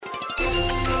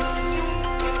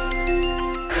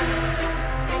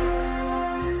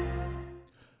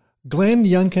Glenn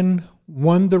Youngkin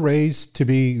won the race to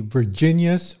be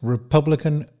Virginia's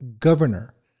Republican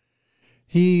governor.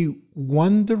 He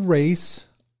won the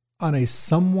race on a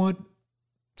somewhat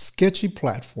sketchy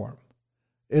platform.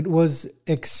 It was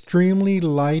extremely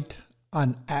light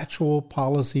on actual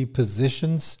policy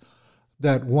positions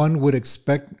that one would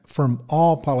expect from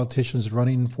all politicians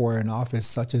running for an office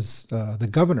such as the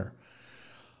governor.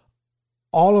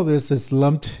 All of this is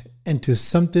lumped into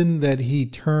something that he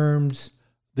terms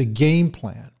the game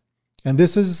plan. And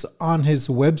this is on his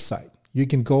website. You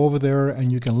can go over there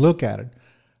and you can look at it.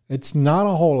 It's not a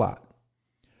whole lot.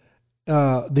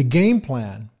 The game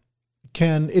plan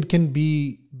can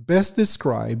be best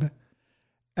described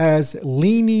as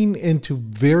leaning into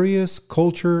various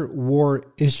culture war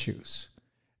issues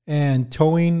and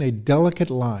towing a delicate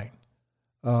line,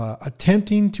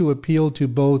 attempting to appeal to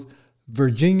both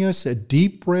Virginia's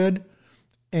deep red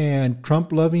and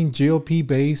Trump-loving GOP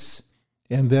base,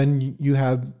 and then you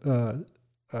have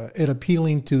it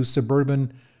appealing to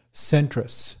suburban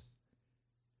centrists.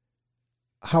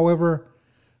 However,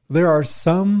 there are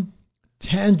some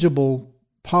tangible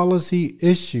policy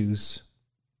issues.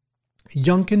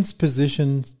 Youngkin's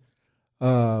positions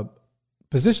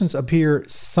appear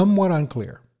somewhat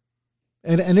unclear,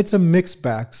 and it's a mixed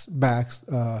bag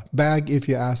if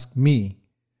you ask me.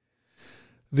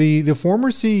 The former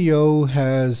CEO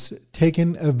has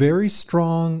taken a very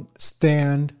strong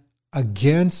stand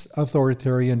against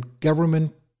authoritarian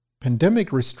government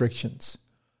pandemic restrictions,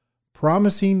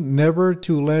 promising never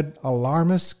to let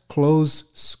alarmists close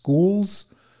schools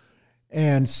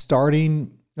and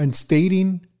stating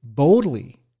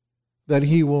boldly that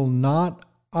he will not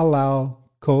allow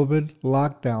COVID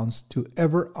lockdowns to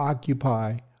ever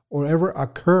occupy or ever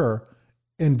occur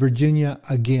in Virginia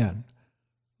again.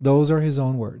 Those are his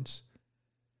own words.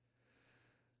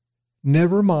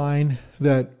 Never mind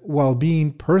that while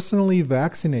being personally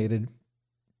vaccinated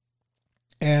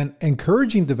and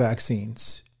encouraging the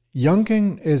vaccines,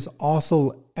 Youngkin is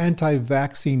also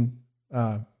anti-vaccine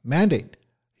mandate.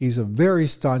 He's a very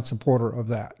staunch supporter of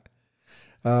that.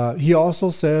 He also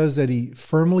says that he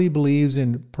firmly believes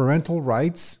in parental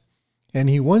rights, and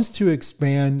he wants to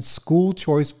expand school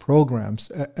choice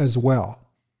programs as well.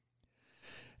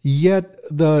 Yet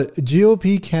the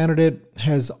GOP candidate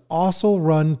has also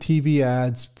run TV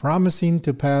ads promising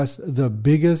to pass the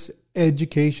biggest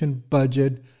education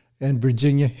budget in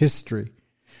Virginia history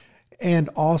and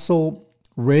also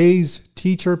raise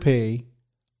teacher pay.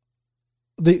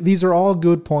 These are all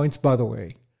good points, by the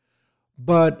way.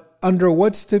 But under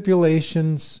what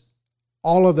stipulations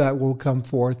all of that will come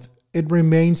forth, it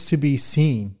remains to be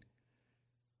seen.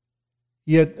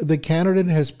 Yet the candidate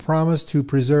has promised to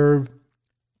preserve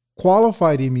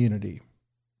qualified immunity.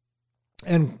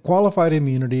 And qualified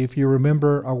immunity, if you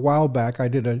remember a while back, I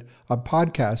did a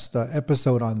podcast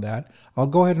episode on that. I'll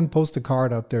go ahead and post a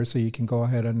card up there so you can go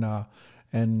ahead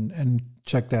and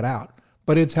check that out.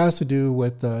 But it has to do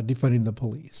with defunding the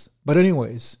police. But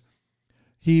anyways,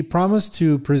 he promised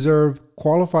to preserve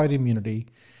qualified immunity,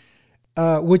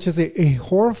 which is a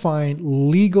horrifying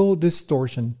legal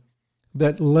distortion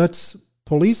that lets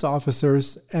police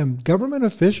officers and government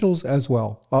officials as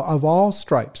well, of all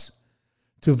stripes,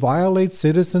 to violate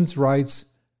citizens' rights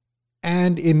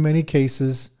and, in many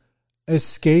cases,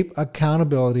 escape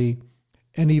accountability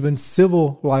and even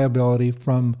civil liability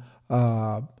from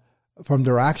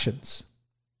their actions.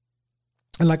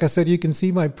 And like I said, you can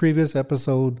see my previous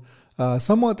episode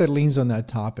somewhat that leans on that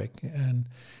topic,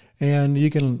 and you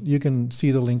can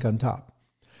see the link on top.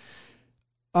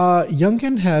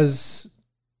 Youngkin has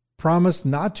promised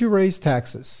not to raise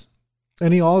taxes,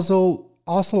 and he also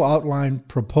outlined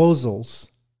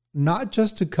proposals not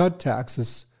just to cut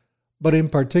taxes, but in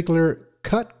particular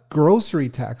cut grocery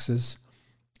taxes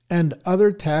and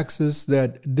other taxes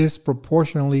that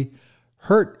disproportionately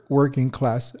hurt working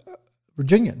class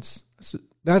Virginians. So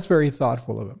that's very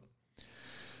thoughtful of him.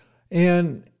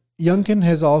 And Youngkin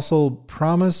has also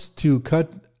promised to cut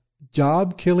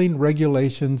job-killing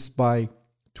regulations by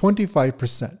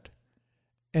 25%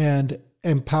 and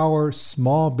empower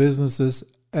small businesses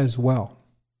as well.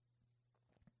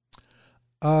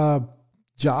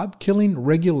 Job-killing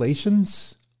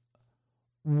regulations?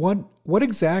 What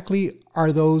exactly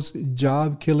are those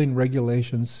job-killing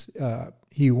regulations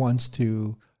he wants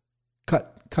to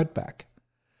cut back?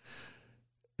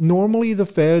 Normally, the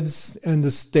feds and the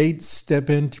state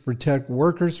step in to protect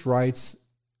workers' rights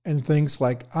and things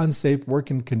like unsafe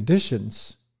working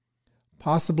conditions,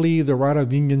 possibly the right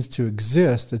of unions to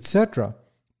exist, etc.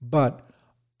 But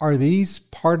are these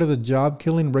part of the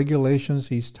job-killing regulations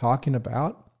he's talking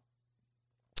about?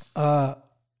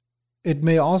 It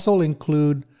may also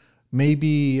include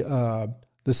maybe the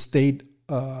state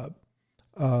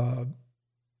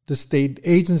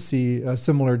agency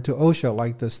similar to OSHA,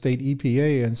 like the state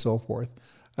EPA and so forth.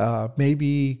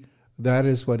 Maybe that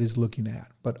is what he's looking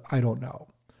at, but I don't know.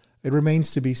 It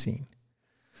remains to be seen.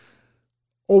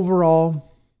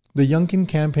 Overall, the Youngkin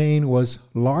campaign was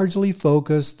largely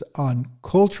focused on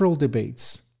cultural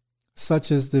debates,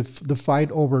 such as the fight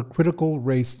over critical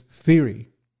race theory.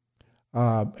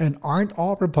 And aren't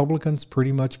all Republicans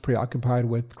pretty much preoccupied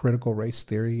with critical race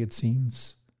theory, it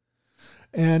seems?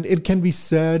 And it can be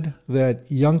said that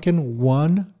Youngkin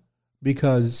won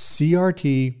because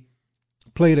CRT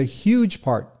played a huge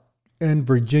part in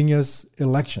Virginia's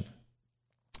election.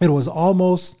 It was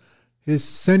almost his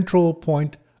central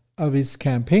point of his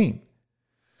campaign.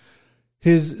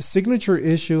 His signature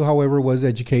issue, however, was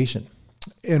education.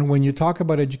 And when you talk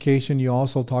about education, you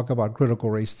also talk about critical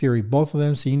race theory. Both of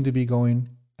them seem to be going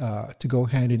to go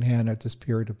hand in hand at this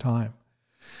period of time.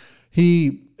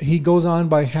 He goes on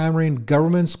by hammering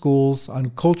government schools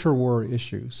on culture war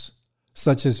issues,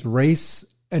 such as race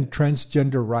and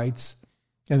transgender rights.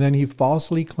 And then he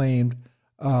falsely claimed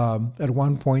at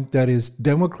one point that his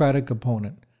Democratic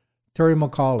opponent, Terry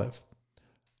McAuliffe,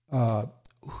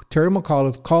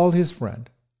 called his friend,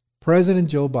 President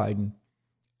Joe Biden,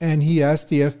 and he asked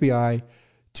the FBI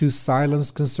to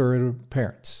silence conservative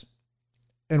parents.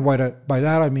 And by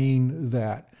that I mean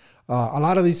that a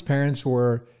lot of these parents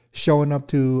were showing up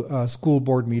to school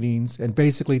board meetings and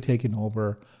basically taking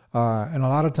over. And a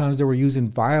lot of times they were using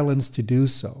violence to do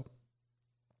so.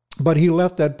 But he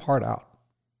left that part out.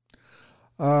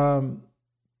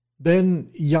 Then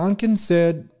Youngkin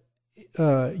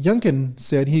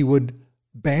said he would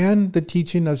ban the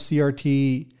teaching of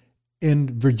CRT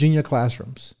in Virginia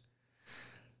classrooms.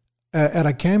 At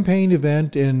a campaign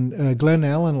event in Glen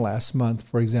Ellen last month,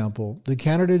 for example, the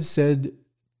candidate said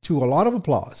to a lot of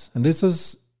applause, and this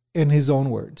is in his own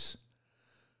words,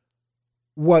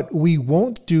 "What we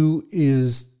won't do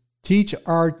is teach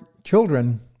our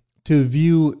children to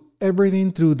view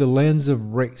everything through the lens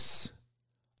of race.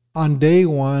 On day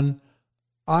one,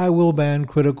 I will ban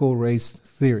critical race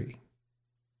theory."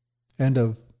 End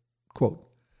of quote.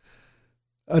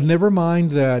 Never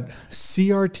mind that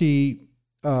CRT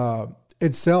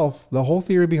itself, the whole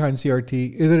theory behind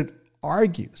CRT is that it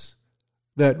argues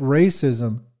that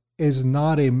racism is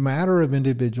not a matter of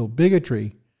individual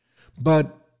bigotry,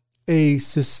 but a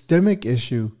systemic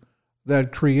issue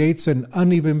that creates an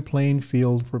uneven playing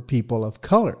field for people of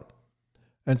color.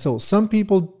 And so some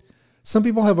people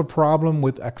have a problem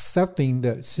with accepting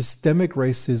that systemic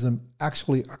racism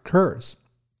actually occurs.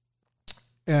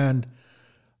 And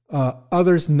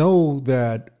others know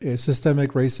that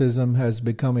systemic racism has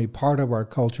become a part of our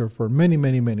culture for many,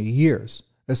 many, many years,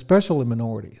 especially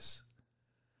minorities.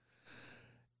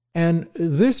 And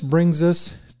this brings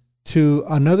us to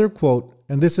another quote,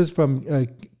 and this is from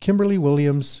Kimberly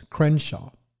Williams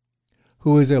Crenshaw,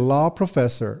 who is a law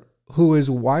professor who is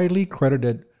widely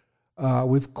credited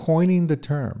with coining the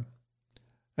term.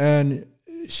 And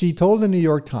she told the New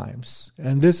York Times,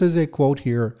 and this is a quote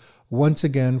here, once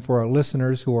again, for our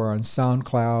listeners who are on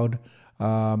SoundCloud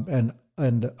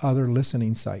and other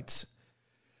listening sites.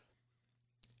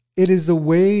 "It is a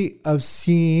way of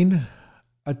seeing,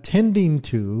 attending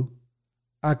to,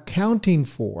 accounting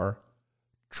for,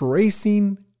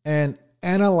 tracing, and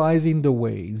analyzing the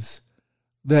ways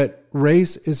that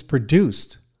race is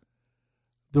produced,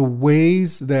 the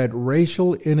ways that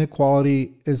racial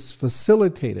inequality is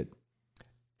facilitated,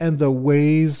 and the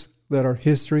ways that our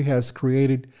history has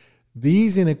created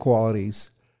these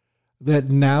inequalities that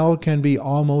now can be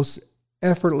almost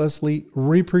effortlessly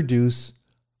reproduced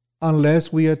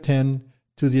unless we attend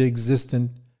to the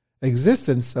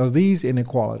existence of these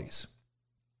inequalities."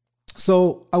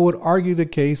 So I would argue the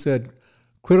case that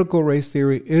critical race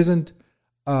theory isn't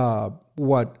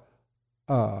what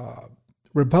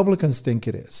Republicans think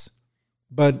it is,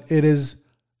 but it is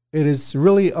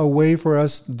really a way for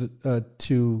us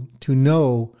to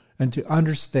know and to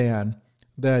understand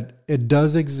that it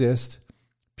does exist.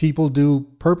 People do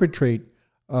perpetrate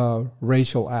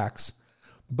racial acts,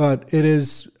 but it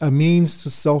is a means to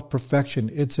self-perfection.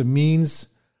 It's a means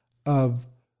of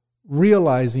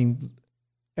realizing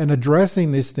and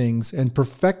addressing these things and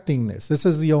perfecting this. This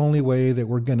is the only way that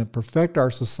we're going to perfect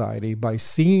our society, by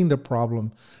seeing the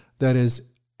problem that is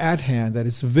at hand, that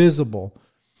is visible,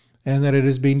 and that it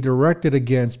is being directed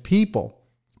against people.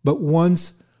 But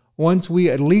once we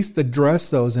at least address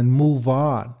those and move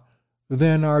on,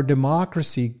 then our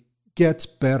democracy gets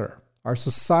better. Our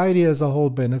society as a whole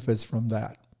benefits from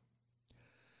that.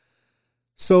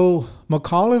 So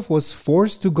McAuliffe was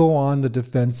forced to go on the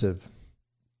defensive.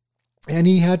 And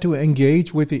he had to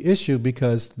engage with the issue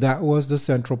because that was the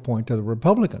central point of the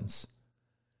Republicans.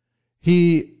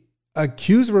 He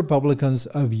accused Republicans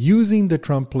of using the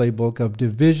Trump playbook of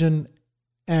division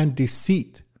and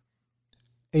deceit,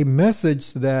 a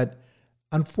message that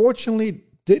unfortunately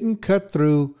didn't cut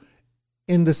through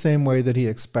in the same way that he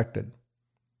expected.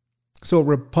 So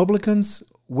Republicans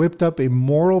whipped up a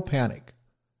moral panic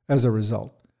as a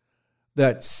result,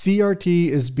 that CRT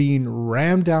is being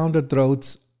rammed down the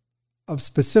throats of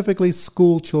specifically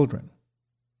school children.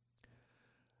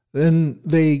 Then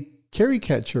they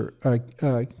caricature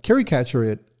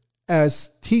it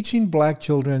as teaching black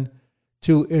children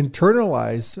to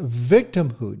internalize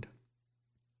victimhood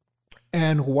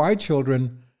and white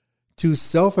children to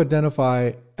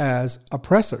self-identify as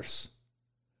oppressors.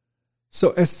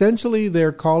 So essentially,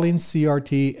 they're calling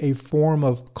CRT a form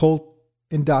of cult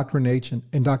indoctrination.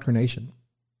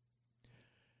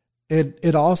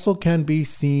 It also can be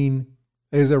seen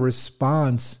as a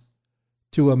response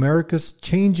to America's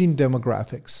changing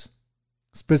demographics,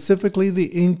 specifically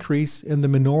the increase in the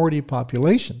minority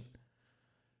population.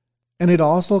 And it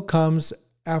also comes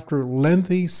after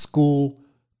lengthy school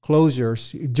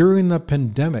closures during the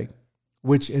pandemic,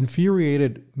 which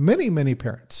infuriated many, many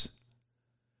parents.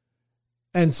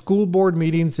 And school board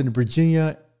meetings in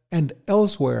Virginia and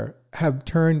elsewhere have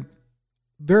turned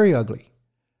very ugly.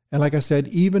 And like I said,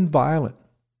 even violent.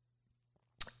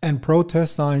 And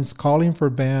protest signs calling for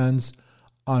bans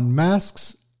on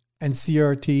masks and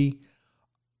CRT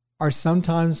are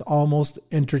sometimes almost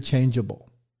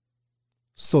interchangeable.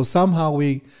 So somehow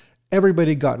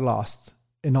everybody got lost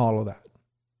in all of that.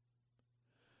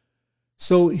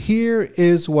 So here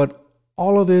is what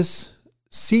all of this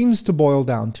seems to boil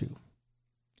down to.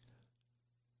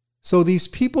 So these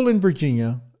people in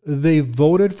Virginia, they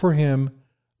voted for him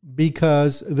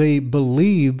because they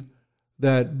believe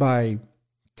that by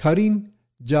cutting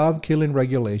job-killing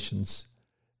regulations,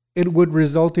 it would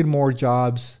result in more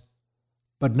jobs,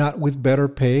 but not with better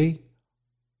pay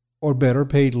or better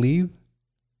paid leave?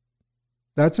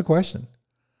 That's a question.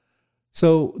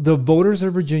 So the voters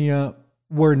of Virginia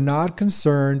were not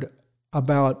concerned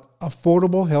about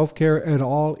affordable health care at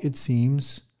all, it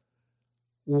seems.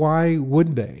 Why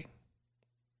would they?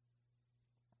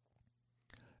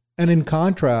 And in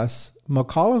contrast,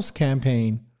 McAuliffe's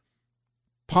campaign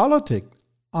politicked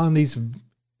on these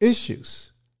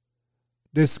issues,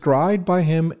 described by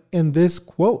him in this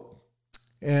quote.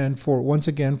 And for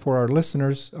our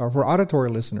listeners, or for auditory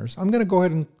listeners, I'm going to go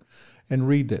ahead and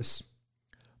read this.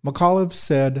 McAuliffe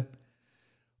said,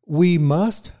 "We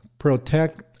must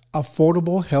protect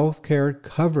affordable health care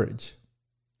coverage,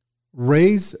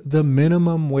 raise the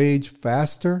minimum wage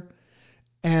faster,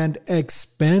 and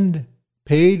expend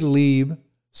paid leave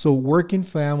so working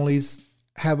families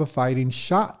have a fighting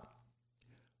shot.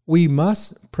 We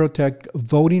must protect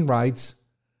voting rights,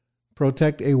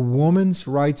 protect a woman's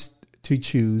rights to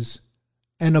choose,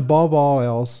 and above all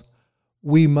else,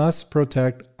 we must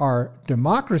protect our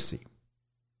democracy."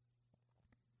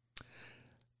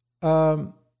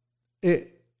 And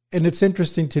it's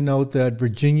interesting to note that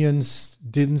Virginians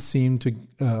didn't seem to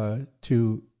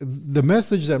the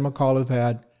message that McAuliffe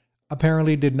had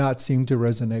apparently did not seem to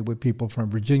resonate with people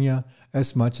from Virginia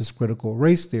as much as critical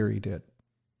race theory did.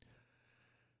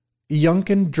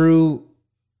 Youngkin drew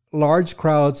large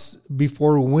crowds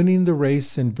before winning the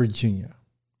race in Virginia.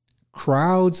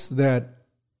 Crowds that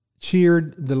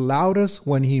cheered the loudest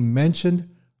when he mentioned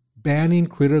banning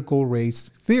critical race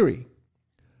theory,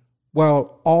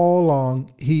 while all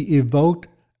along he evoked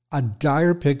a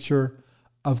dire picture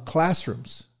of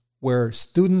classrooms where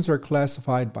students are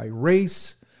classified by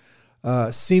race,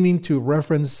 seeming to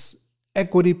reference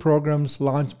equity programs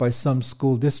launched by some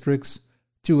school districts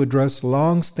to address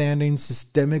long-standing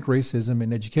systemic racism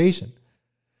in education.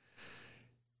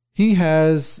 He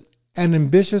has an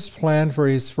ambitious plan for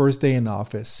his first day in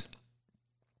office,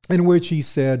 in which he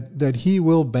said that he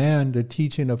will ban the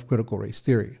teaching of critical race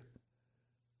theory.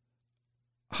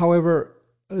 However,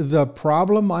 the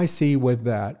problem I see with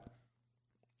that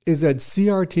is that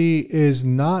CRT is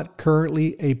not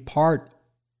currently a part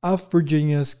of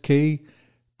Virginia's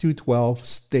K-12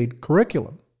 state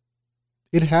curriculum.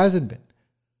 It hasn't been.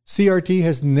 CRT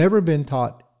has never been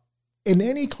taught in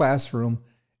any classroom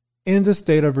in the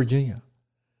state of Virginia.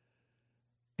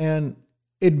 And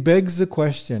it begs the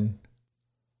question,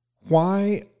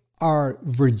 why are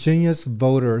Virginia's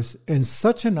voters in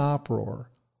such an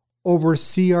uproar over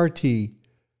CRT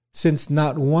since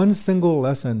not one single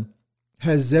lesson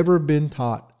has ever been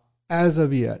taught as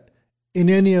of yet in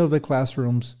any of the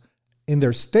classrooms in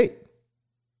their state?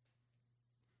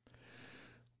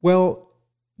 Well,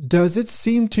 does it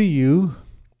seem to you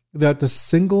that the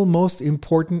single most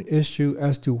important issue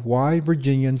as to why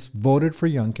Virginians voted for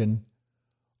Youngkin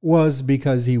was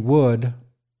because he would,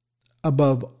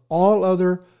 above all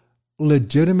other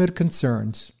legitimate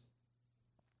concerns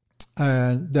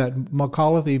that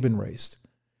McAuliffe even raised,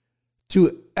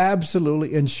 to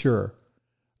absolutely ensure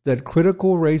that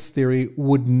critical race theory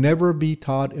would never be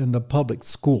taught in the public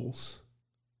schools.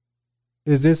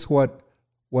 Is this what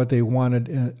they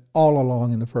wanted all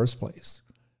along in the first place?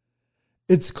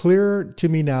 It's clear to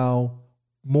me now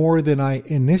more than I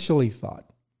initially thought.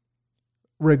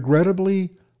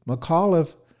 Regrettably,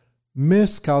 McAuliffe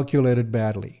miscalculated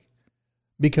badly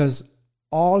because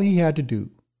all he had to do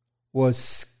was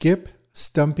skip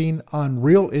stumping on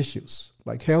real issues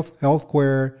like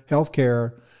healthcare,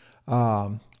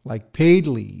 like paid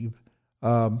leave,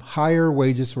 higher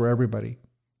wages for everybody.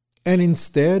 And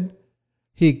instead,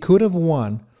 he could have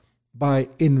won by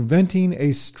inventing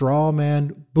a straw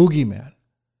man boogeyman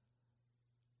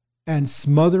and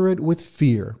smother it with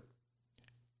fear.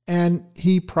 And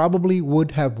he probably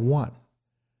would have won.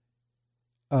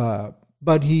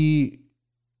 But he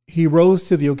rose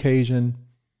to the occasion,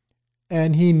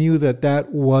 and he knew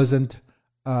that wasn't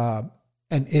an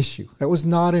issue. That was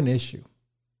not an issue.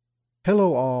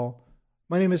 Hello all.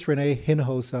 My name is Rene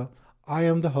Hinojosa. I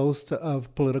am the host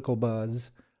of Political Buzz.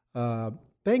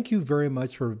 Thank you very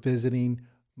much for visiting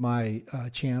my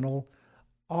channel.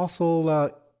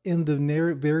 Also, in the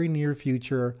very near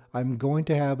future, I'm going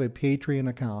to have a Patreon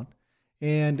account.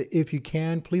 And if you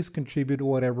can, please contribute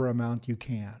whatever amount you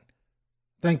can.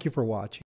 Thank you for watching.